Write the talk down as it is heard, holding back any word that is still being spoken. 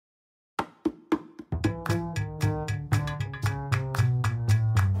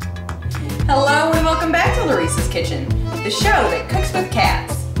Hello and welcome back to Larissa's Kitchen, the show that cooks with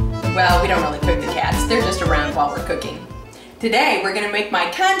cats. Well, we don't really cook the cats, they're just around while we're cooking. Today we're going to make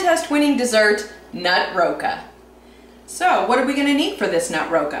my contest-winning dessert, nut roca. So what are we going to need for this nut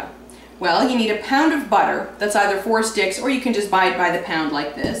roca? Well, you need a pound of butter, that's either 4 sticks or you can just buy it by the pound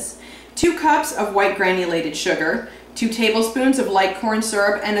like this, 2 cups of white granulated sugar, 2 tablespoons of light corn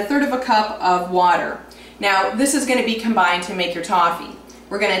syrup, and 1/3 cup of water. Now this is going to be combined to make your toffee.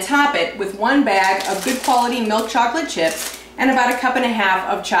 We're going to top it with 1 bag of good quality milk chocolate chips and about 1.5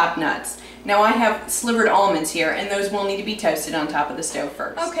 cups of chopped nuts. Now I have slivered almonds here and those will need to be toasted on top of the stove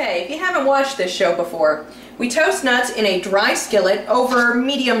first. Okay, if you haven't watched this show before, we toast nuts in a dry skillet over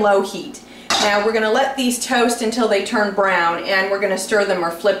medium-low heat. Now we're going to let these toast until they turn brown and we're going to stir them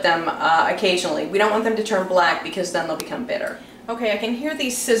or flip them occasionally. We don't want them to turn black because then they'll become bitter. Okay, I can hear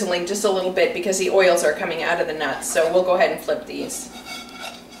these sizzling just a little bit because the oils are coming out of the nuts, so we'll go ahead and flip these.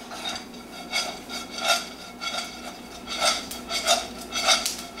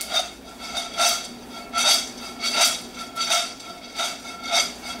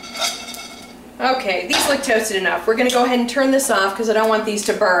 Okay, these look toasted enough. We're going to go ahead and turn this off because I don't want these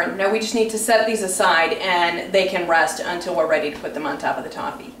to burn. Now we just need to set these aside and they can rest until we're ready to put them on top of the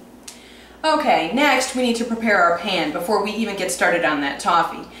toffee. Okay, next we need to prepare our pan before we even get started on that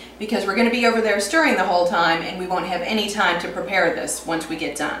toffee because we're going to be over there stirring the whole time and we won't have any time to prepare this once we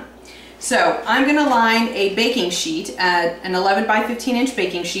get done. So I'm going to line a baking sheet, an 11 by 15 inch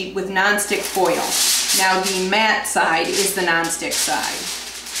baking sheet with non-stick foil. Now the matte side is the non-stick side.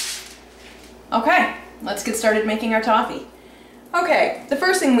 Okay, let's get started making our toffee. Okay, the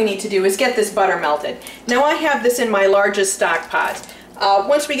first thing we need to do is get this butter melted. Now I have this in my largest stock pot.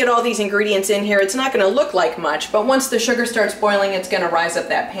 Once we get all these ingredients in here, it's not going to look like much, but once the sugar starts boiling, it's going to rise up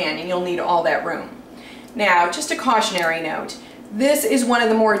that pan and you'll need all that room. Now, just a cautionary note. This is one of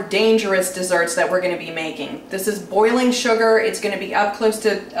the more dangerous desserts that we're going to be making. This is boiling sugar. It's going to be up close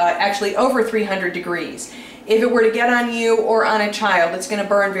to actually over 300 degrees. If it were to get on you or on a child, it's going to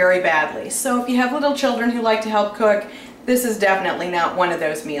burn very badly. So if you have little children who like to help cook, this is definitely not one of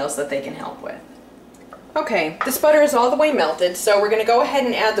those meals that they can help with. Okay, this butter is all the way melted, so we're going to go ahead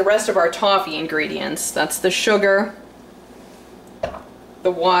and add the rest of our toffee ingredients. That's the sugar,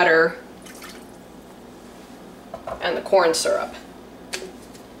 the water, and the corn syrup.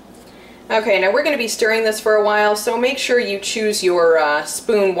 Okay, now we're going to be stirring this for a while, so make sure you choose your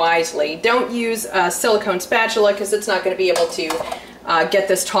spoon wisely. Don't use a silicone spatula because it's not going to be able to get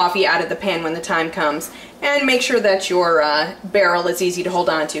this toffee out of the pan when the time comes. And make sure that your barrel is easy to hold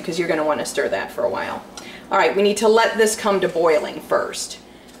on to because you're going to want to stir that for a while. Alright, we need to let this come to boiling first.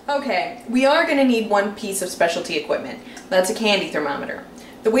 Okay, we are going to need 1 piece of specialty equipment. That's a candy thermometer.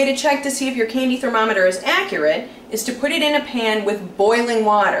 The way to check to see if your candy thermometer is accurate is to put it in a pan with boiling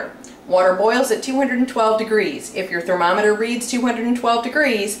water. Water boils at 212 degrees. If your thermometer reads 212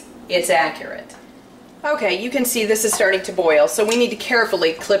 degrees, it's accurate. Okay, you can see this is starting to boil, so we need to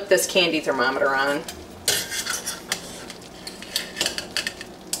carefully clip this candy thermometer on.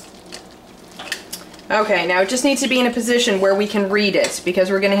 Okay, now it just needs to be in a position where we can read it because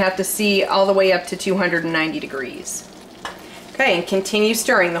we're going to have to see all the way up to 290 degrees. Okay, and continue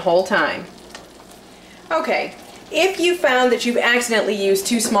stirring the whole time. Okay. If you found that you've accidentally used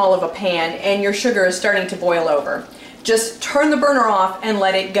too small of a pan and your sugar is starting to boil over, just turn the burner off and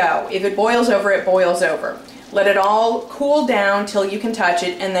let it go. If it boils over, it boils over. Let it all cool down till you can touch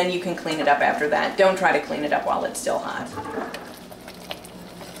it and then you can clean it up after that. Don't try to clean it up while it's still hot.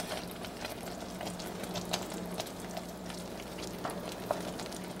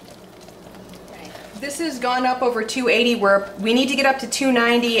 This has gone up over 280. We need to get up to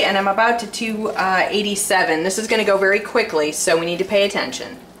 290 and I'm about to 287. This is going to go very quickly, so we need to pay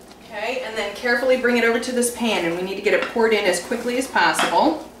attention. Okay, and then carefully bring it over to this pan and we need to get it poured in as quickly as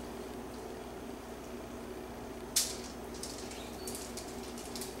possible.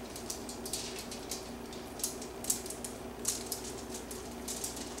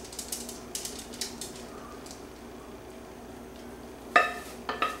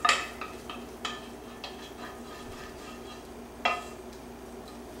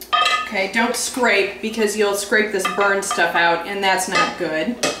 Okay, don't scrape because you'll scrape this burned stuff out and that's not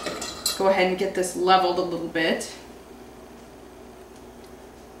good. Go ahead and get this leveled a little bit.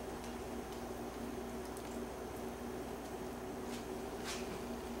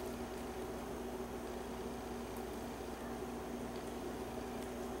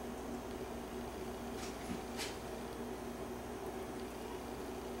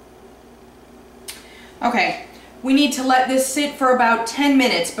 Okay, We need to let this sit for about 10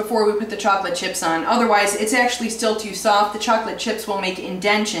 minutes before we put the chocolate chips on. Otherwise, it's actually still too soft. The chocolate chips will make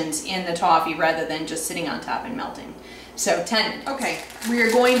indentions in the toffee rather than just sitting on top and melting. So 10 minutes. Okay, we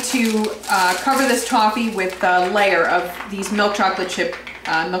are going to cover this toffee with a layer of these milk chocolate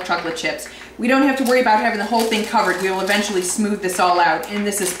chips. We don't have to worry about having the whole thing covered. We will eventually smooth this all out, and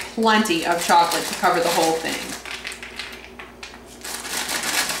this is plenty of chocolate to cover the whole thing.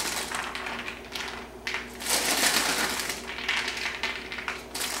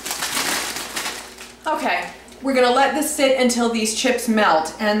 Okay, we're going to let this sit until these chips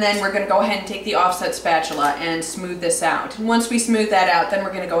melt, and then we're going to go ahead and take the offset spatula and smooth this out. And once we smooth that out, then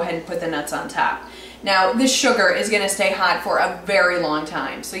we're going to go ahead and put the nuts on top. Now, this sugar is going to stay hot for a very long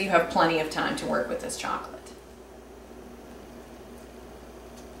time, so you have plenty of time to work with this chocolate.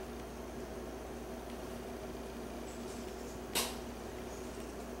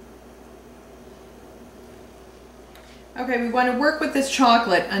 Okay, we want to work with this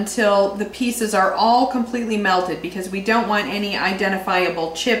chocolate until the pieces are all completely melted, because we don't want any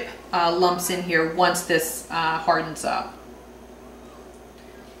identifiable chip lumps in here once this hardens up.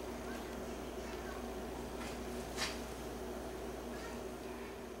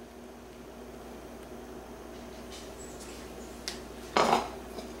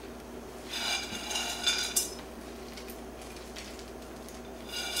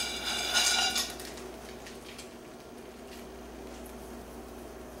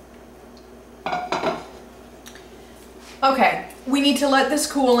 Okay, we need to let this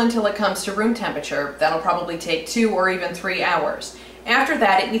cool until it comes to room temperature. That'll probably take 2 or even 3 hours. After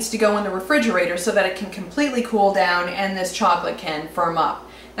that, it needs to go in the refrigerator so that it can completely cool down and this chocolate can firm up.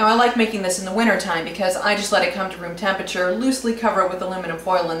 Now, I like making this in the winter time because I just let it come to room temperature, loosely cover it with aluminum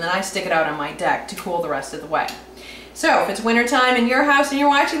foil, and then I stick it out on my deck to cool the rest of the way. So, if it's winter time in your house and you're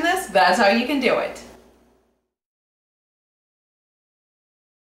watching this, that's how you can do it.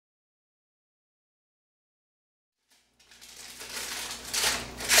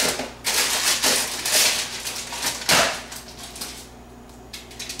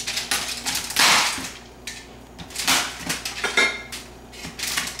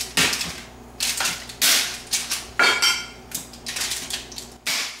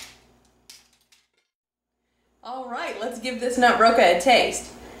 Alright, let's give this nut Rocha a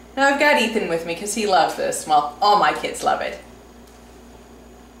taste. Now I've got Ethan with me because he loves this. Well, all my kids love it.